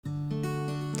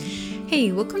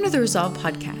Hey, welcome to the Resolve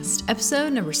Podcast,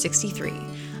 episode number 63.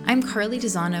 I'm Carly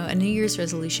Dizano, a New Year's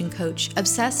resolution coach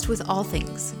obsessed with all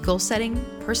things goal setting,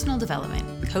 personal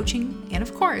development, coaching, and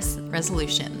of course,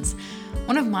 resolutions.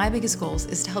 One of my biggest goals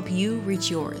is to help you reach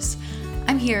yours.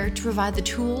 I'm here to provide the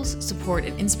tools, support,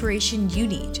 and inspiration you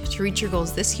need to reach your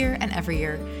goals this year and every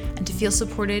year, and to feel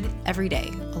supported every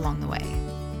day along the way.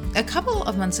 A couple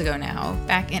of months ago now,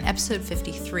 back in episode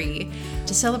 53,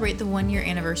 to celebrate the 1-year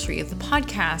anniversary of the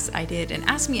podcast, I did an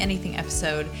Ask Me Anything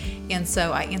episode, and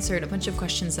so I answered a bunch of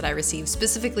questions that I received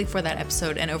specifically for that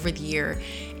episode and over the year,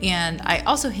 and I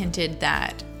also hinted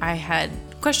that I had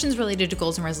questions related to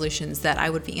goals and resolutions that I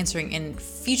would be answering in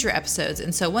future episodes.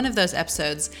 And so one of those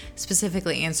episodes,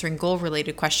 specifically answering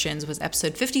goal-related questions, was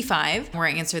episode 55, where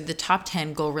I answered the top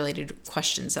 10 goal-related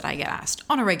questions that I get asked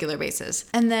on a regular basis.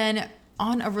 And then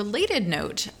on a related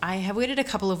note, I have waited a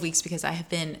couple of weeks because I have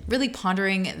been really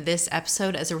pondering this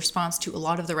episode as a response to a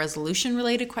lot of the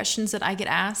resolution-related questions that I get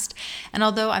asked. And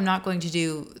although I'm not going to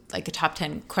do like a top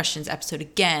 10 questions episode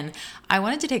again, I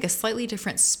wanted to take a slightly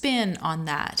different spin on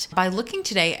that by looking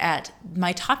today at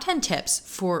my top 10 tips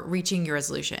for reaching your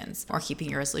resolutions or keeping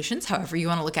your resolutions, however you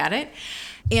want to look at it.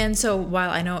 And so while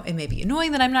I know it may be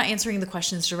annoying that I'm not answering the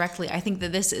questions directly, I think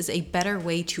that this is a better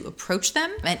way to approach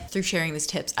them. And through sharing these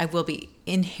tips, I will be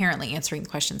inherently answering the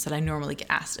questions that I normally get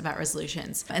asked about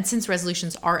resolutions. And since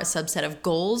resolutions are a subset of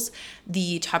goals,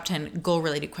 the top 10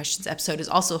 goal-related questions episode is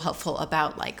also helpful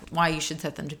about like why you should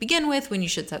set them to begin with, when you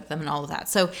should set them, and all of that.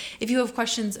 So if you have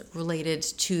questions related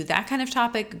to that kind of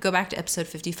topic, go back to episode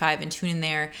 55 and tune in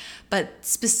there. But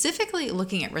specifically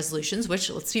looking at resolutions, which,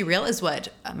 let's be real, is what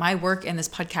my work and this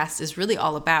podcast is really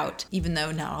all about, even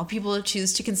though not all people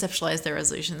choose to conceptualize their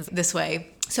resolutions this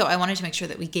way. So I wanted to make sure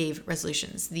that we gave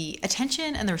resolutions the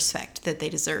attention and the respect that they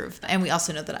deserve. And we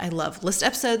also know that I love list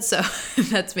episodes, so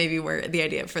that's maybe where the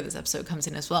idea for this episode comes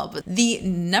in as well. But the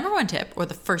number one tip, or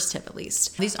the first tip at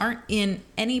least, these aren't in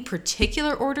any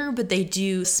particular order, but they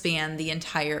do span the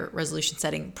entire resolution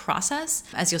setting process,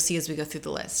 as you'll see as we go through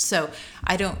the list. So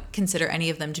I don't consider any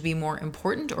of them to be more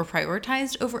important or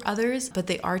prioritized over others, but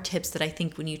they are tips that I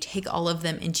think when you take all of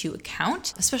them into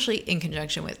account, especially in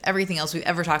conjunction with everything else we've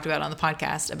ever talked about on the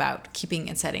podcast about keeping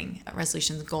and setting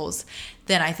resolutions and goals,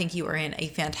 then I think you are in a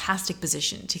fantastic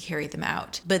position to carry them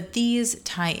out. But these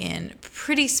tie in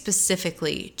pretty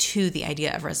specifically to the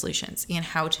idea of resolutions and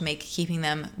how to make keeping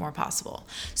them more possible.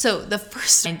 So the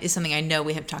first is something I know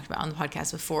we have talked about on the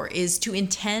podcast before, is to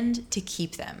intend to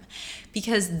keep them.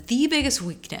 Because the biggest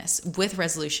weakness with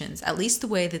resolutions, at least the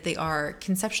way that they are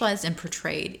conceptualized and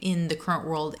portrayed in the current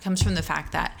world, comes from the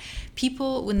fact that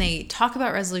people, when they talk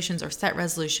about resolutions or set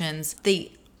resolutions,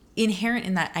 they inherent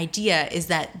in that idea is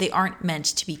that they aren't meant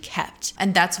to be kept.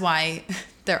 And that's why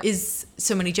there is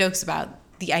so many jokes about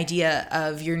the idea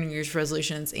of your New Year's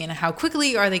resolutions and how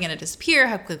quickly are they going to disappear?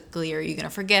 How quickly are you going to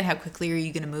forget? How quickly are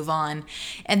you going to move on?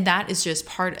 And that is just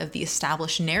part of the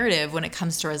established narrative when it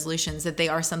comes to resolutions, that they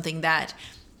are something that,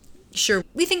 sure,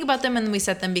 we think about them and then we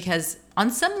set them because on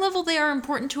some level they are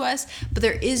important to us, but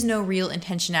there is no real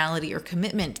intentionality or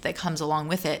commitment that comes along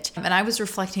with it. And I was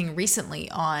reflecting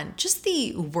recently on just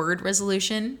the word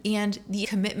resolution and the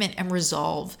commitment and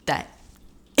resolve that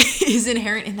is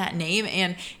inherent in that name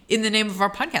and in the name of our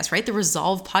podcast, right? The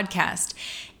Resolve Podcast.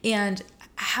 And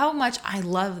how much I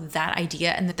love that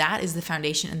idea, and that is the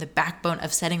foundation and the backbone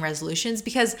of setting resolutions,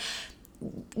 because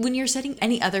when you're setting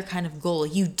any other kind of goal,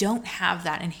 you don't have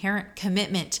that inherent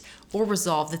commitment or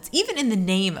resolve that's even in the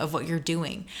name of what you're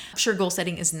doing. Sure, goal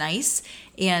setting is nice,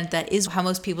 and that is how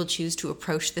most people choose to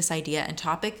approach this idea and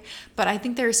topic. But I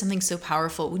think there is something so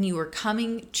powerful when you are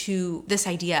coming to this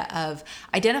idea of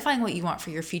identifying what you want for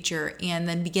your future and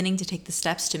then beginning to take the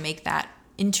steps to make that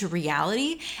into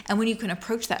reality. And when you can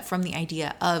approach that from the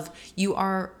idea of you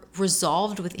are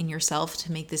resolved within yourself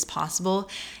to make this possible,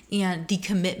 and the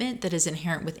commitment that is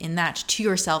inherent within that to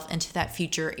yourself and to that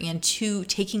future and to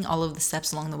taking all of the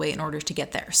steps along the way in order to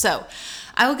get there. So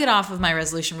I will get off of my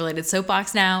resolution related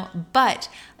soapbox now, but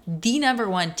the number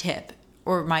one tip,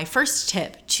 or my first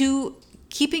tip to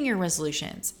keeping your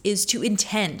resolutions, is to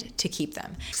intend to keep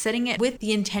them. Setting it with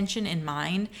the intention in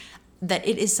mind that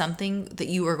it is something that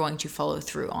you are going to follow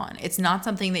through on. It's not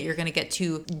something that you're going to get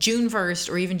to June 1st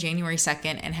or even January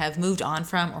 2nd and have moved on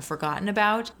from or forgotten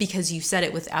about because you set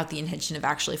it without the intention of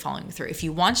actually following through. If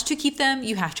you want to keep them,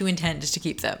 you have to intend to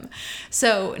keep them.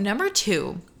 So number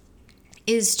 2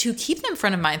 is to keep them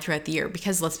front of mind throughout the year.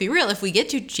 Because let's be real, if we get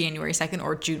to January 2nd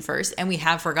or June 1st and we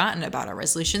have forgotten about our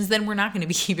resolutions, then we're not going to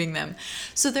be keeping them.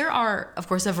 So there are, of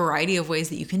course, a variety of ways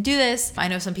that you can do this. I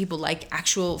know some people like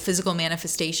actual physical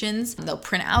manifestations. They'll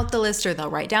print out the list or they'll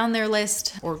write down their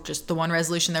list or just the one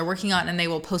resolution they're working on, and they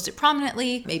will post it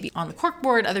prominently, maybe on the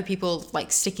corkboard. Other people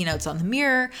like sticky notes on the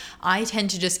mirror. I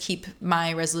tend to just keep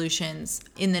my resolutions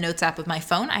in the notes app of my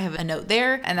phone. I have a note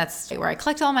there, and that's where I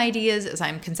collect all my ideas as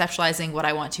I'm conceptualizing what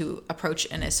I want to approach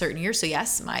in a certain year. So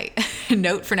yes, my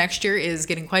note for next year is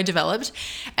getting quite developed.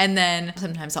 And then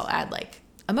sometimes I'll add like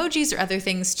emojis or other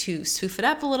things to spoof it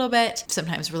up a little bit,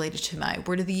 sometimes related to my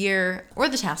word of the year or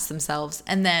the tasks themselves.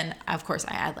 And then of course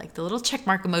I add like the little check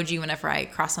mark emoji whenever I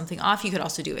cross something off. You could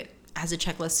also do it as a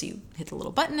checklist. So you hit the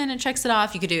little button and it checks it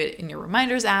off. You could do it in your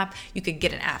reminders app. You could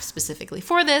get an app specifically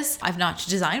for this. I've not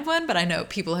designed one, but I know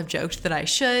people have joked that I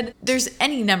should. There's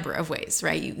any number of ways,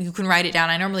 right? You can write it down.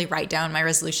 I normally write down my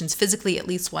resolutions physically at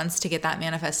least once to get that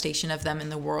manifestation of them in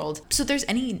the world. So there's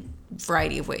any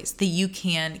variety of ways that you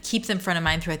can keep them front of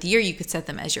mind throughout the year. You could set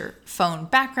them as your phone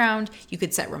background. You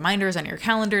could set reminders on your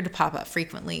calendar to pop up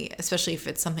frequently, especially if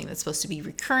it's something that's supposed to be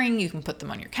recurring. You can put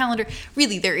them on your calendar.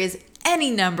 Really, there is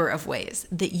any number of ways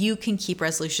that you can keep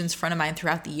resolutions front of mind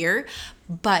throughout the year.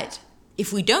 But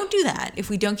if we don't do that, if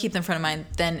we don't keep them front of mind,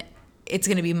 then it's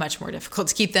going to be much more difficult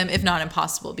to keep them, if not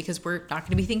impossible, because we're not going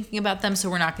to be thinking about them.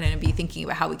 So we're not going to be thinking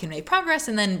about how we can make progress.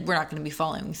 And then we're not going to be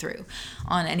following through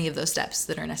on any of those steps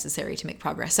that are necessary to make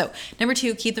progress. So number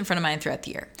 2, keep them front of mind throughout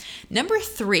the year. Number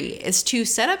 3 is to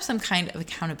set up some kind of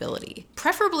accountability,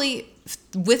 preferably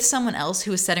with someone else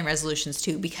who is setting resolutions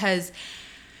too, because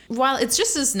while it's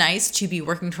just as nice to be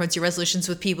working towards your resolutions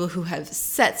with people who have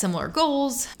set similar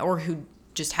goals or who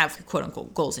just have quote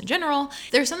unquote goals in general,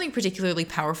 there's something particularly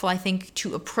powerful, I think,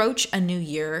 to approach a new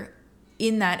year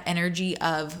in that energy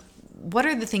of what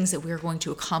are the things that we're going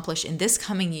to accomplish in this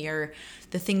coming year,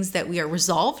 the things that we are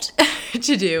resolved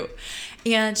to do,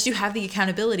 and to have the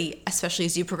accountability, especially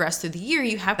as you progress through the year.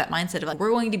 You have that mindset of like, we're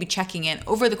going to be checking in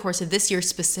over the course of this year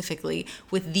specifically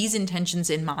with these intentions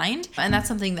in mind. And that's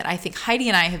something that I think Heidi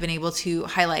and I have been able to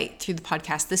highlight through the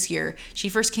podcast this year. She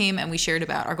first came and we shared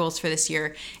about our goals for this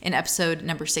year in episode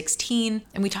number 16.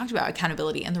 And we talked about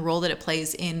accountability and the role that it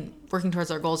plays in working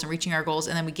towards our goals and reaching our goals.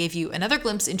 And then we gave you another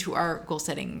glimpse into our goal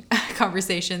setting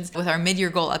conversations with our mid-year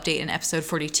goal update in episode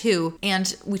 42.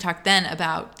 And we talked then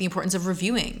about the importance of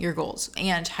reviewing your goals.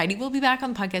 And Heidi will be back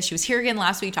on the podcast. She was here again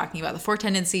last week talking about the 4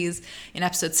 tendencies in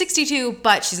episode 62,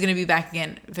 but she's going to be back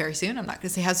again very soon. I'm not going to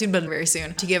say how soon, but very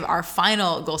soon, to give our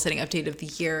final goal setting update of the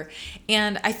year.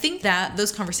 And I think that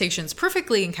those conversations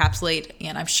perfectly encapsulate,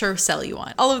 and I'm sure sell you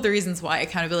on, all of the reasons why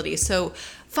accountability is so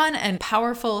fun and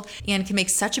powerful and can make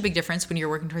such a big difference when you're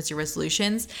working towards your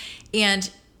resolutions. And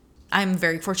I'm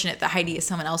very fortunate that Heidi is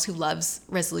someone else who loves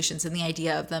resolutions and the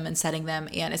idea of them and setting them.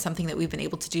 And it's something that we've been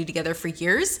able to do together for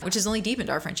years, which has only deepened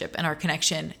our friendship and our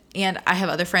connection. And I have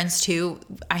other friends too.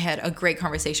 I had a great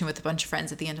conversation with a bunch of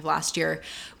friends at the end of last year.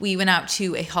 We went out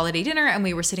to a holiday dinner and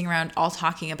we were sitting around all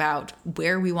talking about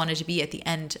where we wanted to be at the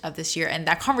end of this year. And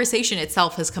that conversation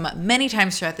itself has come up many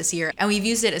times throughout this year. And we've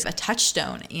used it as a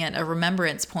touchstone and a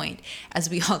remembrance point, as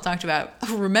we all talked about,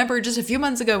 remember just a few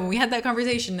months ago when we had that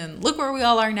conversation, and look where we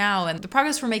all are now, and the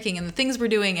progress we're making and the things we're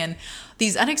doing and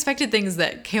these unexpected things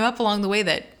that came up along the way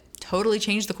that totally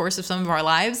changed the course of some of our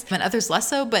lives and others less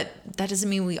so, but that doesn't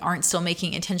mean we aren't still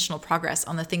making intentional progress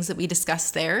on the things that we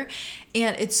discussed there.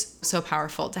 And it's so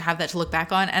powerful to have that to look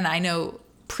back on. And I know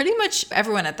pretty much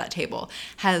everyone at that table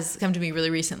has come to me really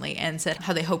recently and said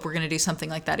how they hope we're going to do something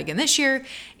like that again this year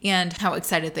and how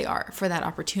excited they are for that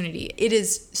opportunity. It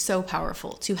is so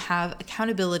powerful to have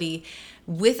accountability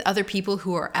with other people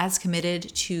who are as committed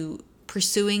to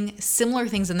pursuing similar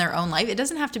things in their own life. It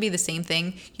doesn't have to be the same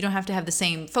thing. You don't have to have the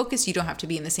same focus. You don't have to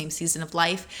be in the same season of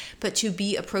life, but to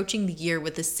be approaching the year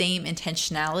with the same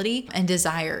intentionality and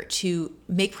desire to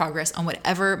make progress on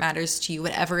whatever matters to you,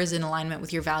 whatever is in alignment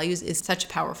with your values, is such a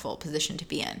powerful position to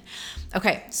be in.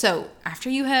 Okay, so after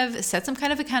you have set some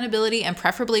kind of accountability, and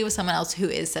preferably with someone else who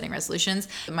is setting resolutions,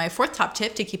 my 4th top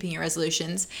tip to keeping your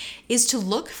resolutions is to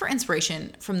look for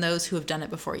inspiration from those who have done it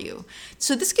before you.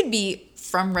 So this could be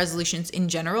from resolutions in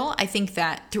general. I think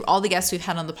that through all the guests we've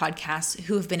had on the podcast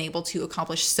who have been able to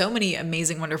accomplish so many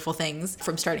amazing, wonderful things,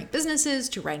 from starting businesses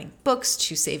to writing books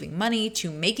to saving money to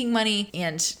making money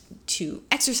and to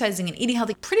exercising and eating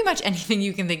healthy, pretty much anything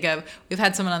you can think of. We've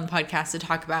had someone on the podcast to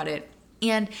talk about it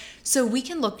And so we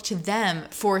can look to them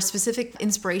for specific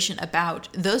inspiration about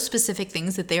those specific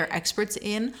things that they are experts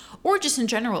in, or just in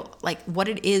general, like what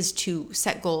it is to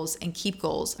set goals and keep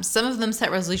goals. Some of them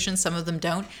set resolutions, some of them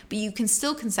don't, but you can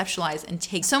still conceptualize and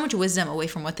take so much wisdom away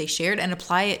from what they shared and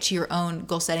apply it to your own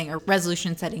goal setting or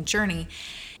resolution setting journey.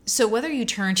 So whether you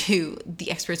turn to the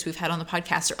experts we've had on the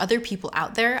podcast or other people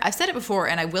out there, I've said it before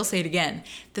and I will say it again,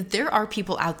 that there are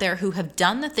people out there who have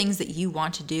done the things that you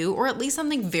want to do, or at least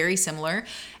something very similar.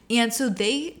 And so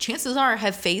they, chances are,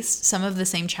 have faced some of the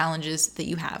same challenges that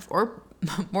you have, or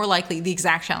more likely the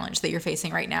exact challenge that you're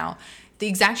facing right now. The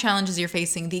exact challenges you're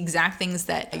facing, the exact things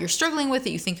that you're struggling with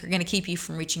that you think are going to keep you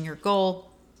from reaching your goal.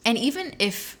 And even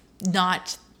if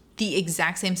not the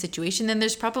exact same situation, then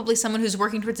there's probably someone who's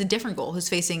working towards a different goal who's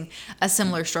facing a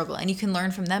similar struggle, and you can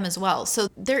learn from them as well. So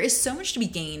there is so much to be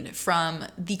gained from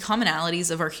the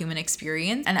commonalities of our human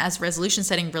experience, and as resolution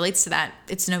setting relates to that,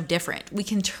 it's no different. We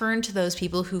can turn to those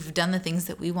people who've done the things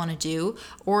that we want to do,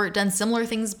 or done similar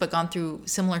things but gone through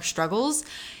similar struggles,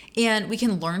 and we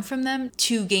can learn from them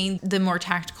to gain the more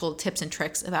tactical tips and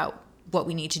tricks about what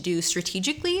we need to do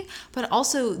strategically, but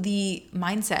also the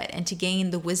mindset and to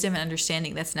gain the wisdom and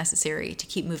understanding that's necessary to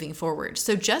keep moving forward.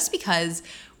 So just because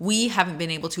we haven't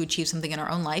been able to achieve something in our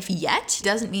own life yet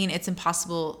doesn't mean it's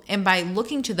impossible. And by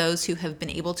looking to those who have been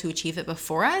able to achieve it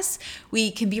before us, we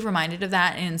can be reminded of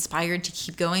that and inspired to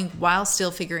keep going while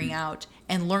still figuring out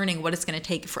and learning what it's going to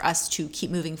take for us to keep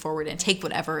moving forward and take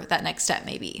whatever that next step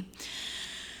may be.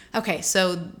 Okay,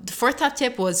 so the fourth top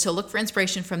tip was to look for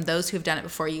inspiration from those who have done it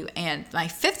before you. And my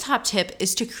fifth top tip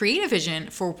is to create a vision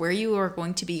for where you are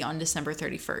going to be on December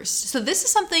 31st. So this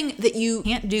is something that you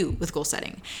can't do with goal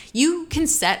setting. You can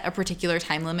set a particular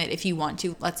time limit if you want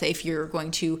to. Let's say if you're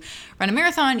going to run a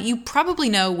marathon, you probably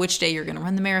know which day you're going to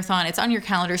run the marathon. It's on your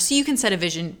calendar, so you can set a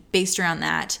vision based around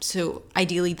that. So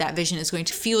ideally, that vision is going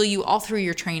to fuel you all through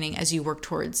your training as you work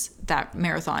towards that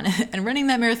marathon and running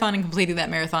that marathon and completing that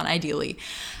marathon ideally.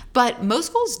 But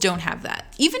most goals don't have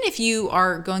that. Even if you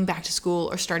are going back to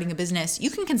school or starting a business, you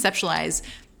can conceptualize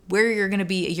where you're going to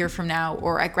be a year from now,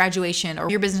 or at graduation, or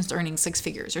your business earning 6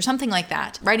 figures or something like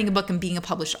that, writing a book and being a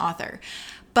published author.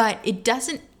 But it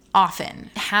doesn't often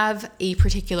have a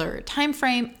particular time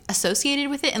frame associated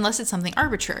with it unless it's something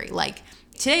arbitrary. Like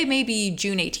today may be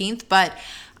June 18th, but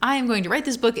I am going to write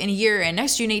this book in a year and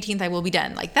next June 18th I will be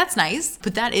done. Like, that's nice,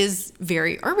 but that is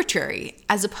very arbitrary,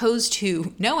 as opposed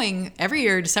to knowing every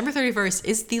year December 31st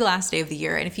is the last day of the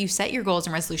year. And if you set your goals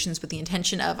and resolutions with the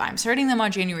intention of, I'm starting them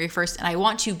on January 1st and I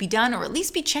want to be done, or at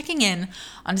least be checking in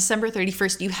on December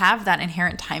 31st, you have that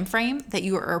inherent time frame that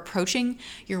you are approaching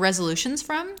your resolutions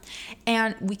from.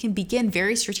 And we can begin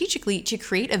very strategically to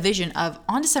create a vision of,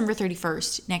 on December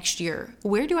 31st next year,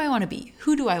 where do I want to be?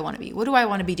 Who do I want to be? What do I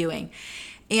want to be doing?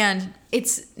 And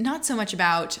it's not so much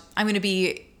about, I'm going to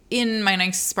be in my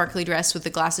nice sparkly dress with a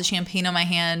glass of champagne on my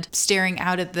hand, staring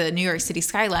out at the New York City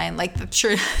skyline. Like,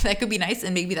 sure, that could be nice,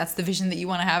 and maybe that's the vision that you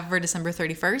want to have for December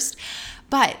 31st.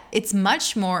 But it's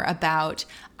much more about,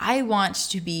 I want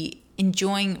to be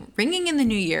enjoying ringing in the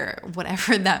new year,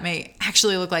 whatever that may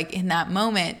actually look like in that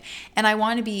moment. And I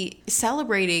want to be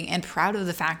celebrating and proud of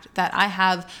the fact that I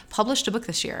have published a book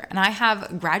this year, and I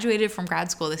have graduated from grad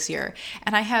school this year,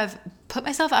 and I have put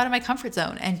myself out of my comfort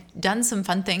zone and done some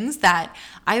fun things that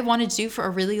I wanted to do for a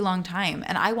really long time.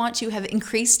 And I want to have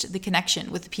increased the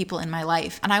connection with the people in my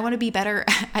life. And I want to be better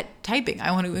at typing.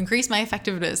 I want to increase my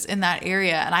effectiveness in that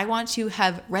area. And I want to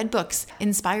have read books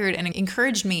inspired and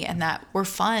encouraged me and that were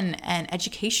fun and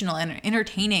educational and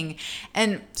entertaining.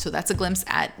 And so that's a glimpse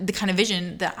at the kind of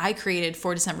vision that I created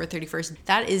for December 31st.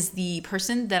 That is the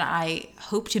person that I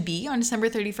hope to be on December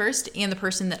 31st, and the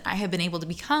person that I have been able to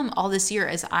become all this year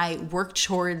as I work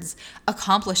towards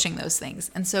accomplishing those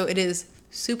things. And so it is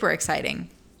super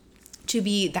exciting to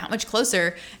be that much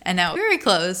closer, and now very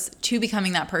close to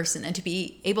becoming that person, and to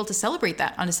be able to celebrate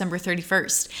that on December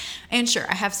 31st. And sure,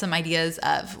 I have some ideas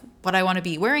of what I want to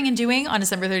be wearing and doing on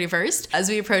December 31st as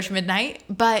we approach midnight,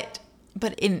 but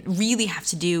it really have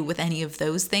to do with any of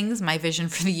those things, my vision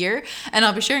for the year. And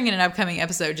I'll be sharing in an upcoming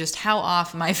episode just how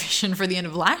off my vision for the end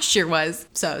of last year was.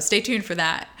 So stay tuned for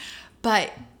that.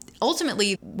 But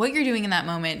ultimately, what you're doing in that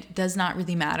moment does not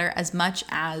really matter as much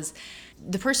as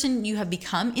the person you have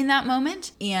become in that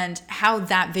moment, and how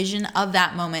that vision of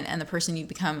that moment and the person you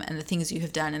become and the things you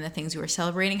have done and the things you are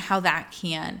celebrating, how that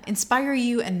can inspire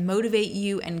you and motivate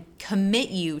you and commit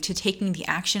you to taking the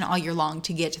action all year long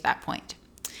to get to that point.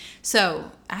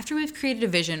 So after we've created a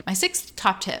vision, my sixth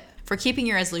top tip for keeping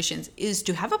your resolutions is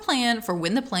to have a plan for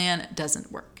when the plan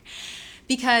doesn't work.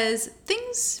 Because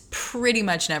things pretty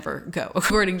much never go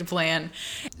according to plan.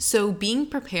 So being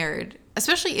prepared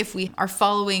especially if we are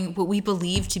following what we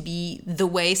believe to be the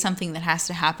way something that has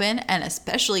to happen, and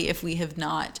especially if we have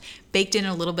not baked in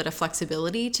a little bit of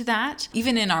flexibility to that,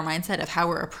 even in our mindset of how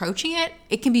we're approaching it,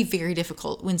 it can be very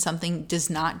difficult when something does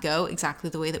not go exactly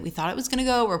the way that we thought it was going to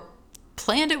go, or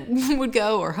planned it would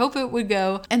go, or hope it would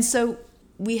go. And so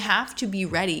we have to be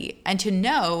ready and to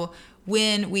know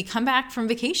when we come back from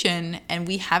vacation and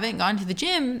we haven't gone to the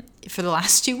gym for the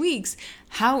last 2 weeks,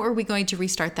 how are we going to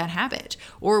restart that habit?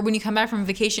 Or when you come back from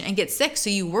vacation and get sick, so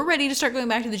you were ready to start going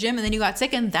back to the gym and then you got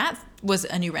sick and that was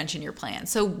a new wrench in your plan.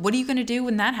 So what are you going to do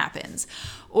when that happens?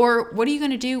 Or what are you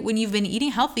going to do when you've been eating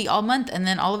healthy all month and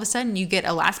then all of a sudden you get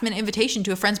a last minute invitation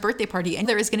to a friend's birthday party and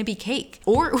there is going to be cake?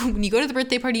 Or when you go to the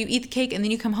birthday party, you eat the cake and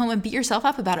then you come home and beat yourself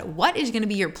up about it. What is going to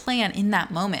be your plan in that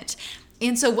moment?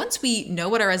 And so once we know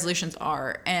what our resolutions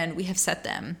are and we have set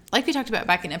them, like we talked about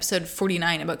back in episode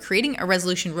 49 about creating a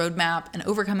resolution roadmap and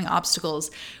overcoming obstacles,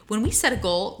 when we set a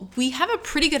goal, we have a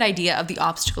pretty good idea of the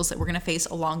obstacles that we're going to face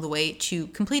along the way to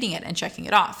completing it and checking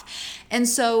it off. And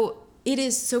so it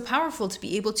is so powerful to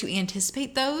be able to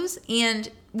anticipate those,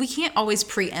 and we can't always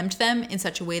preempt them in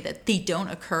such a way that they don't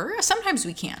occur. Sometimes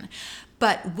we can.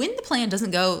 But when the plan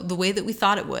doesn't go the way that we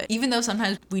thought it would, even though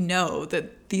sometimes we know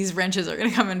that these wrenches are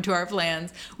going to come into our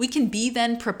plans, we can be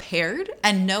then prepared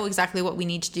and know exactly what we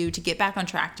need to do to get back on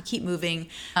track, to keep moving,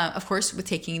 of course, with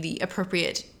taking the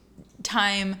appropriate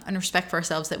time and respect for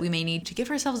ourselves that we may need to give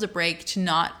ourselves a break, to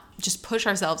not just push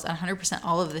ourselves at 100%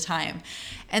 all of the time.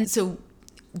 And so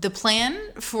the plan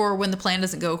for when the plan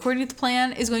doesn't go according to the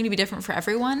plan is going to be different for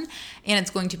everyone, and it's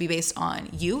going to be based on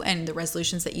you and the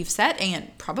resolutions that you've set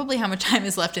and probably how much time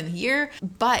is left in the year.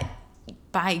 But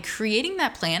by creating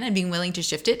that plan and being willing to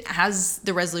shift it as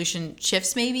the resolution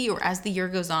shifts maybe, or as the year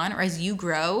goes on, or as you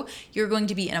grow, you're going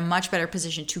to be in a much better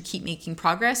position to keep making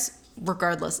progress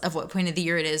regardless of what point of the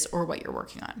year it is or what you're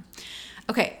working on.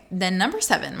 Okay, then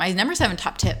my number 7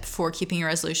 top tip for keeping your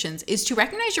resolutions is to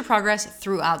recognize your progress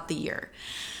throughout the year.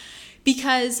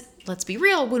 Because let's be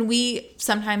real, when we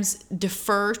sometimes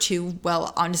defer to,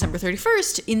 well, on December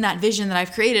 31st, in that vision that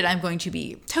I've created, I'm going to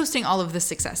be toasting all of the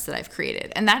success that I've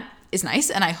created. And that is nice,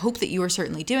 and I hope that you are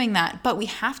certainly doing that, but we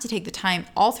have to take the time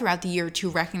all throughout the year to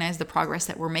recognize the progress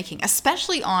that we're making,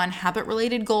 especially on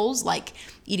habit-related goals like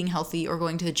eating healthy or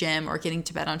going to the gym or getting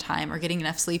to bed on time or getting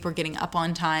enough sleep or getting up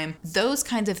on time. Those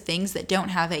kinds of things that don't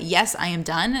have a yes, I am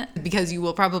done, because you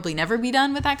will probably never be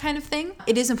done with that kind of thing.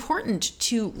 It is important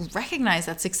to recognize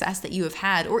that success that you have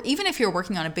had, or even if you're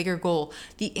working on a bigger goal,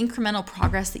 the incremental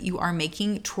progress that you are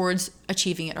making towards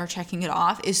achieving it or checking it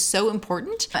off is so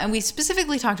important. And we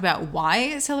specifically talked about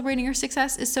why celebrating your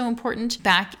success is so important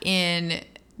back in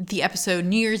the episode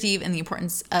New Year's Eve and the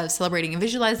importance of celebrating and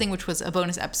visualizing, which was a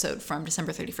bonus episode from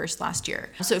December 31st last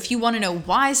year. So if you want to know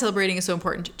why celebrating is so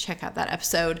important, check out that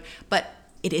episode. But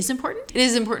it is important. It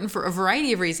is important for a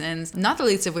variety of reasons, not the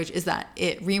least of which is that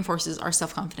it reinforces our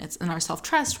self-confidence and our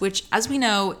self-trust, which, as we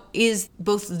know, is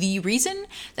both the reason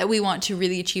that we want to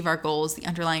really achieve our goals, the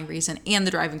underlying reason, and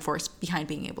the driving force behind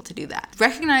being able to do that.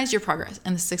 Recognize your progress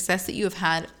and the success that you have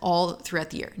had all throughout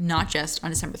the year, not just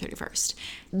on December 31st.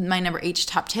 My number 8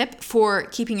 top tip for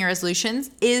keeping your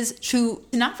resolutions is to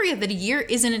not forget that a year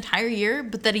is an entire year,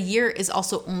 but that a year is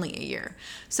also only a year.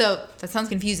 So that sounds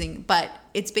confusing, but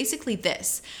it's basically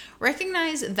this.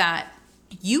 Recognize that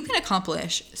you can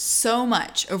accomplish so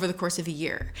much over the course of a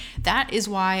year. That is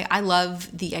why I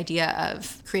love the idea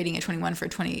of creating a 21 for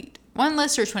 21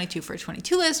 list, or 22 for a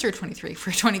 22 list, or 23 for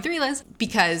a 23 list,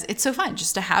 because it's so fun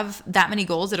just to have that many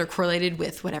goals that are correlated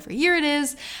with whatever year it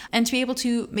is, and to be able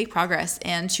to make progress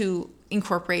and to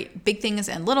incorporate big things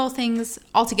and little things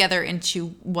all together into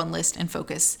one list and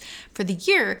focus for the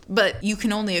year. But you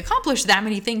can only accomplish that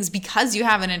many things because you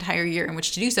have an entire year in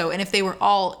which to do so. And if they were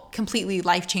all completely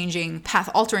life-changing,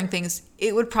 path-altering things,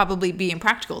 it would probably be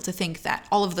impractical to think that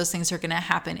all of those things are going to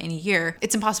happen in a year.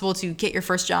 It's impossible to get your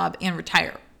first job and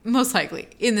retire, most likely,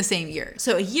 in the same year.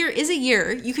 So a year is a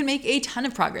year. You can make a ton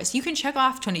of progress. You can check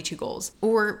off 22 goals,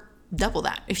 or double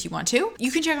that if you want to.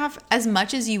 You can check off as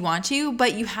much as you want to,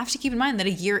 but you have to keep in mind that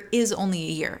a year is only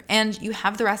a year, and you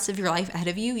have the rest of your life ahead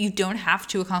of you. You don't have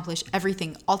to accomplish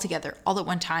everything all together, all at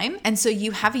one time. And so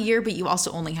you have a year, but you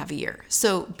also only have a year.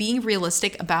 So being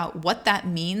realistic about what that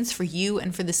means for you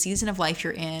and for the season of life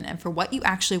you're in, and for what you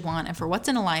actually want, and for what's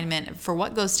in alignment, for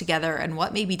what goes together and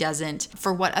what maybe doesn't,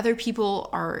 for what other people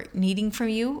are needing from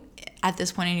you at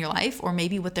this point in your life, or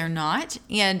maybe what they're not.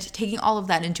 And taking all of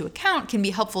that into account can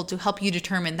be helpful to help you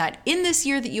determine that in this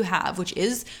year that you have, which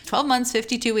is 12 months,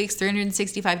 52 weeks,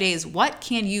 365 days, what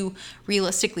can you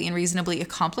realistically and reasonably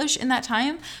accomplish in that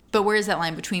time? But where is that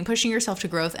line between pushing yourself to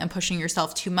growth and pushing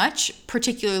yourself too much,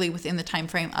 particularly within the time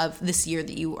frame of this year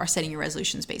that you are setting your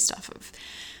resolutions based off of?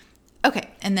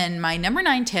 Okay, and then my number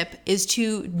 9 tip is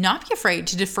to not be afraid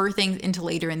to defer things into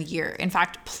later in the year. In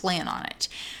fact, plan on it.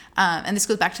 And this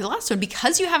goes back to the last one.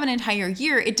 Because you have an entire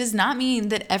year, it does not mean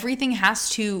that everything has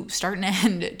to start and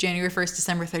end January 1st,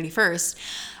 December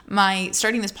 31st.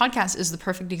 Starting this podcast is the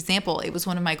perfect example. It was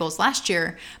one of my goals last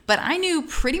year, but I knew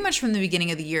pretty much from the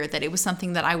beginning of the year that it was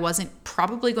something that I wasn't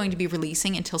probably going to be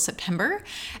releasing until September.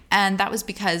 And that was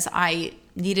because I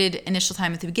needed initial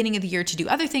time at the beginning of the year to do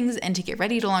other things and to get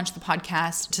ready to launch the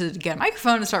podcast, to get a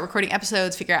microphone and start recording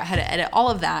episodes, figure out how to edit, all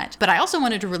of that. But I also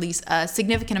wanted to release a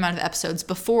significant amount of episodes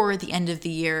before the end of the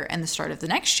year and the start of the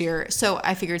next year. So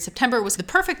I figured September was the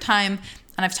perfect time.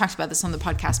 And I've talked about this on the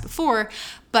podcast before,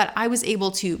 but I was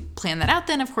able to plan that out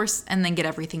then, of course, and then get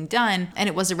everything done. And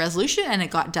it was a resolution and it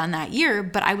got done that year,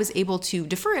 but I was able to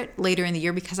defer it later in the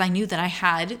year because I knew that I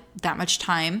had that much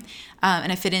time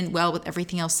and it fit in well with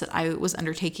everything else that I was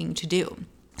undertaking to do.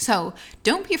 So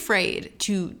don't be afraid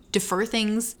to defer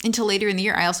things until later in the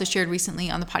year. I also shared recently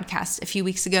on the podcast a few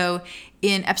weeks ago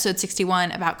in episode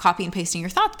 61 about copy and pasting your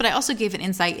thoughts, but I also gave an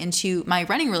insight into my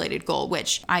running related goal,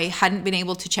 which I hadn't been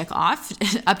able to check off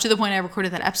up to the point I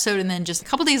recorded that episode. And then just a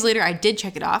couple days later, I did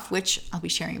check it off, which I'll be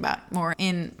sharing about more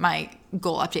in my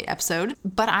goal update episode.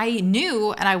 But I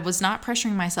knew, and I was not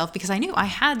pressuring myself because I knew I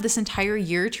had this entire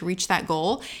year to reach that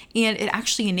goal. And it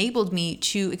actually enabled me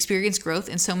to experience growth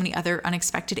in so many other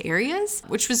unexpected areas,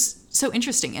 which was so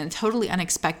interesting and totally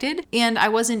unexpected. And I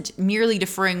wasn't merely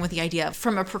deferring with the idea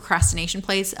from a procrastination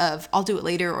place of I'll do it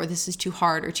later, or this is too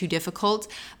hard or too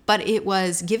difficult, but it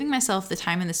was giving myself the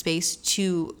time and the space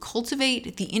to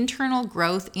cultivate the internal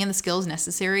growth and the skills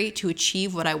necessary to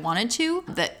achieve what I wanted to,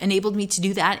 that enabled me to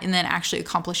do that and then actually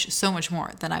accomplish so much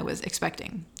more than I was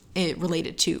expecting. It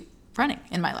related to running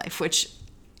in my life, which,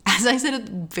 as I said at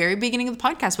the very beginning of the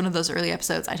podcast, one of those early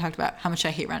episodes, I talked about how much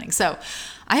I hate running. So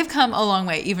I have come a long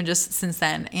way even just since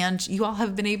then, and you all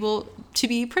have been able to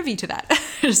be privy to that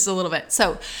just a little bit.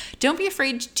 So don't be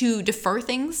afraid to defer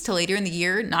things to later in the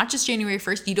year, not just January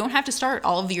 1st. You don't have to start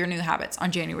all of your new habits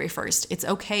on January 1st. It's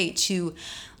okay to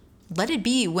let it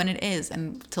be when it is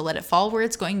and to let it fall where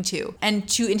it's going to, and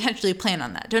to intentionally plan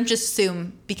on that. Don't just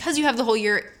assume because you have the whole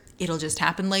year, it'll just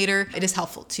happen later. It is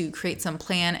helpful to create some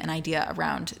plan and idea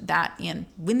around that. And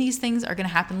when these things are going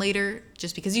to happen later,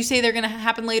 just because you say they're going to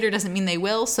happen later doesn't mean they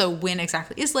will. So when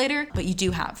exactly is later, but you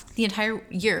do have the entire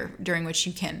year during which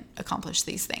you can accomplish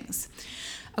these things.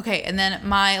 Okay, and then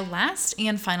my last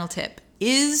and final tip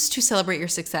is to celebrate your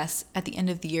success at the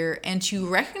end of the year and to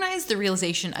recognize the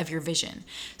realization of your vision.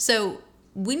 So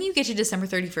when you get to December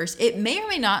 31st, it may or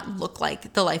may not look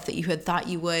like the life that you had thought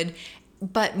you would,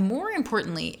 but more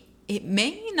importantly, it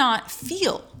may not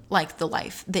feel like the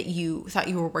life that you thought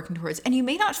you were working towards. And you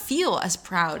may not feel as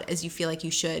proud as you feel like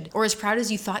you should, or as proud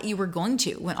as you thought you were going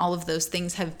to when all of those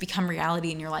things have become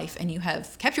reality in your life and you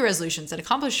have kept your resolutions and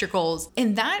accomplished your goals.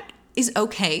 And that is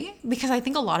okay, because I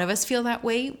think a lot of us feel that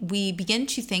way. We begin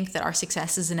to think that our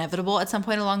success is inevitable at some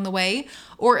point along the way,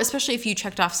 or especially if you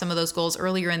checked off some of those goals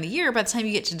earlier in the year, by the time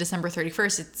you get to December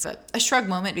 31st, it's a shrug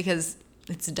moment because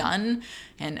it's done.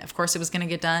 And of course it was going to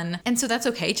get done. And so that's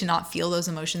okay to not feel those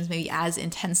emotions maybe as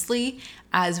intensely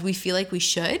as we feel like we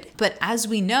should. But as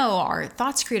we know, our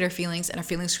thoughts create our feelings, and our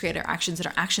feelings create our actions, and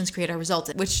our actions create our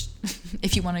results, which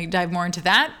if you want to dive more into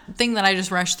that thing that I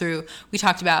just rushed through, we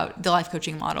talked about the life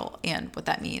coaching model and what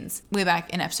that means way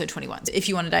back in episode 21. If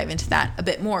you want to dive into that a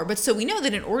bit more. But so we know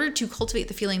that in order to cultivate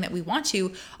the feeling that we want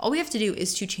to, all we have to do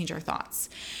is to change our thoughts.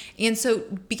 And so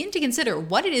begin to consider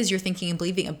what it is you're thinking and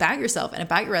believing about yourself and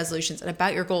about your resolutions and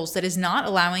about your goals that is not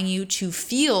allowing you to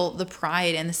feel the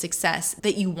pride and the success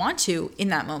that you want to in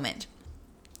that moment.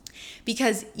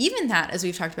 Because even that, as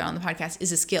we've talked about on the podcast,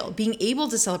 is a skill. Being able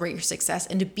to celebrate your success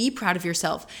and to be proud of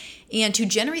yourself and to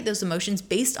generate those emotions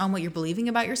based on what you're believing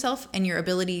about yourself and your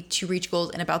ability to reach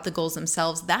goals and about the goals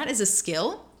themselves, that is a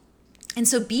skill. And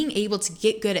so being able to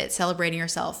get good at celebrating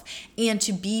yourself and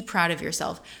to be proud of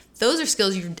yourself, those are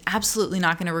skills you're absolutely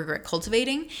not going to regret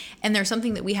cultivating. And they're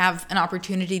something that we have an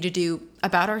opportunity to do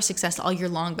about our success all year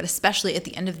long, but especially at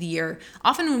the end of the year.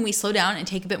 Often when we slow down and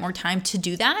take a bit more time to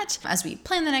do that as we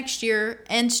plan the next year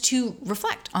and to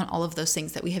reflect on all of those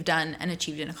things that we have done and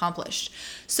achieved and accomplished.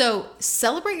 So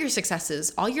celebrate your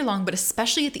successes all year long, but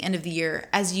especially at the end of the year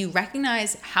as you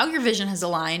recognize how your vision has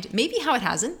aligned, maybe how it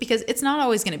hasn't, because it's not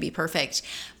always going to be perfect,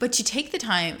 but to take the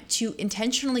time to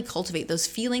intentionally cultivate those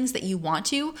feelings that you want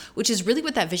to, which is really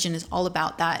what that vision is all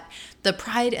about, that the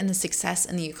pride and the success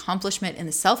and the accomplishment and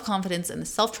the self-confidence and the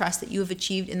self-trust that you have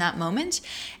achieved in that moment.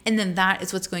 And then that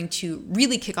is what's going to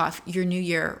really kick off your new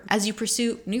year as you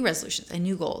pursue new resolutions and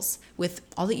new goals with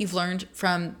all that you've learned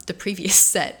from the previous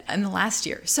set and the last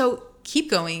year. So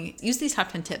keep going. Use these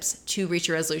top 10 tips to reach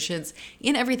your resolutions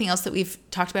and everything else that we've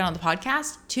talked about on the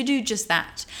podcast to do just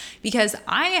that. Because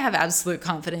I have absolute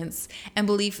confidence and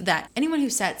belief that anyone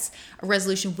who sets a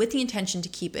resolution with the intention to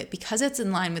keep it because it's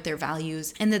in line with their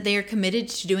values and that they are committed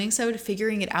to doing so, to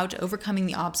figuring it out, to overcoming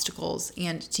the obstacles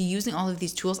and to using all of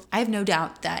these tools, I have no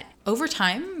doubt that over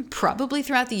time, probably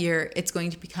throughout the year, it's going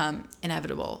to become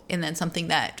inevitable and then something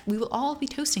that we will all be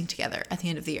toasting together at the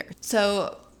end of the year.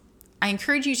 So I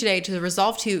encourage you today to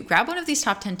resolve to grab one of these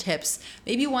top 10 tips,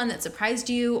 maybe one that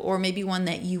surprised you, or maybe one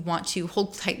that you want to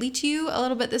hold tightly to you a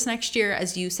little bit this next year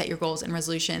as you set your goals and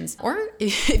resolutions. Or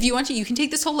if you want to, you can take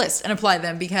this whole list and apply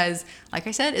them because, like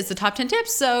I said, it's the top 10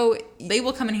 tips, so they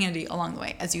will come in handy along the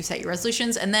way as you set your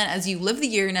resolutions and then as you live the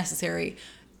year necessary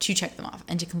to check them off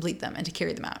and to complete them and to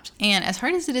carry them out. And as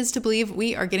hard as it is to believe,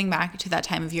 we are getting back to that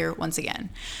time of year once again.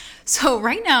 So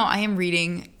right now I am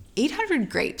reading 800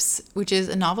 Grapes, which is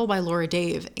a novel by Laura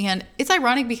Dave. And it's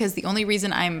ironic because the only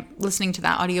reason I'm listening to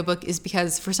that audiobook is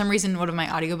because for some reason one of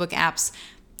my audiobook apps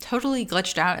totally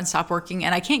glitched out and stopped working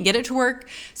and I can't get it to work.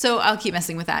 So I'll keep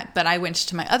messing with that. But I went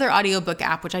to my other audiobook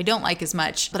app, which I don't like as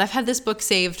much, but I've had this book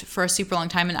saved for a super long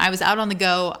time and I was out on the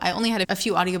go. I only had a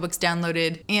few audiobooks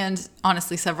downloaded and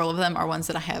honestly, several of them are ones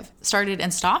that I have started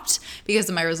and stopped because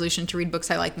of my resolution to read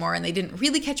books I like more and they didn't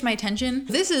really catch my attention.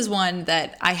 This is one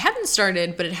that I hadn't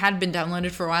started, but it had been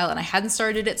downloaded for a while and I hadn't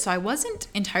started it. So I wasn't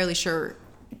entirely sure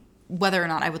whether or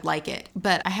not I would like it,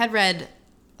 but I had read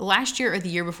last year or the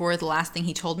year before, The Last Thing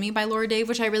He Told Me by Laura Dave,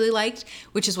 which I really liked,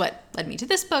 which is what led me to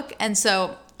this book. And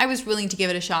so I was willing to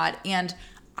give it a shot and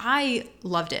I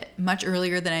loved it much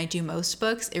earlier than I do most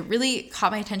books. It really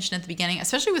caught my attention at the beginning,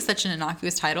 especially with such an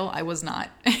innocuous title. I was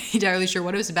not entirely sure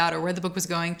what it was about or where the book was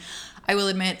going. I will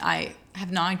admit I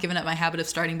have not given up my habit of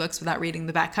starting books without reading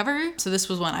the back cover. So this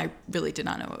was one I really did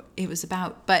not know what it was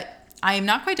about, but I am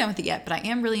not quite done with it yet, but I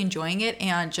am really enjoying it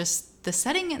and just the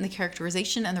setting and the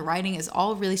characterization and the writing is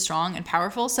all really strong and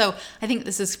powerful. So I think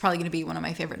this is probably going to be one of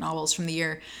my favorite novels from the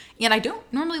year. And I don't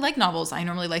normally like novels. I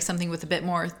normally like something with a bit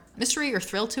more mystery or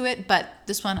thrill to it, but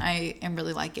this one I am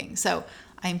really liking. So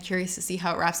I am curious to see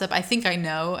how it wraps up. I think I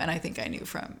know, and I think I knew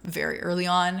from very early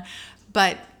on,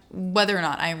 but whether or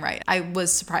not I am right, I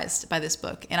was surprised by this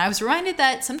book. And I was reminded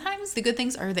that sometimes the good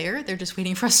things are there. They're just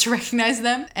waiting for us to recognize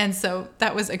them. And so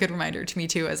that was a good reminder to me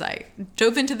too, as I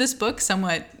dove into this book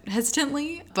somewhat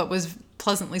hesitantly, but was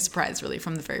pleasantly surprised really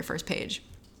from the very first page.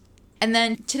 And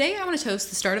then today I want to toast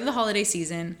the start of the holiday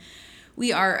season.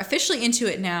 We are officially into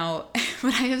it now,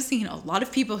 but I have seen a lot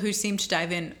of people who seem to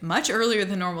dive in much earlier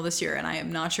than normal this year, and I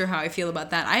am not sure how I feel about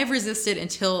that. I have resisted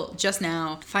until just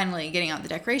now, finally getting out the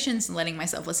decorations and letting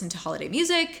myself listen to holiday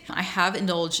music. I have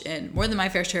indulged in more than my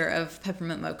fair share of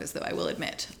peppermint mochas, though I will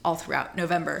admit, all throughout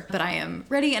November. But I am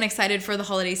ready and excited for the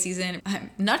holiday season. I'm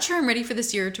not sure I'm ready for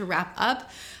this year to wrap up.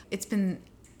 It's been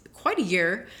quite a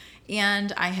year.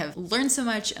 And I have learned so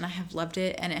much and I have loved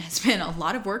it and it has been a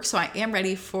lot of work. So I am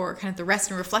ready for kind of the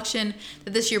rest and reflection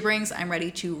that this year brings. I'm ready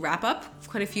to wrap up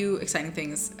quite a few exciting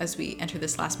things as we enter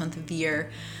this last month of the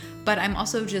year. But I'm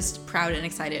also just proud and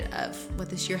excited of what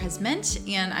this year has meant.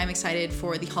 And I'm excited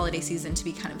for the holiday season to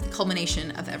be kind of the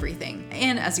culmination of everything.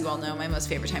 And as you all know, my most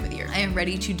favorite time of the year. I am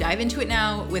ready to dive into it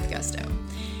now with gusto.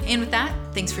 And with that,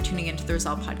 thanks for tuning into the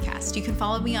Resolve Podcast. You can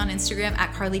follow me on Instagram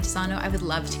at Carly Desano. I would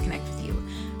love to connect with you.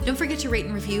 Don't forget to rate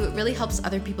and review. It really helps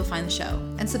other people find the show.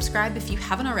 And subscribe if you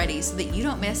haven't already so that you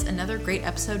don't miss another great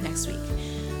episode next week.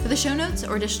 For the show notes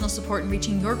or additional support in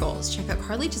reaching your goals, check out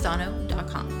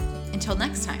carlydesano.com. Until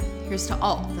next time, here's to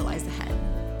all that lies ahead.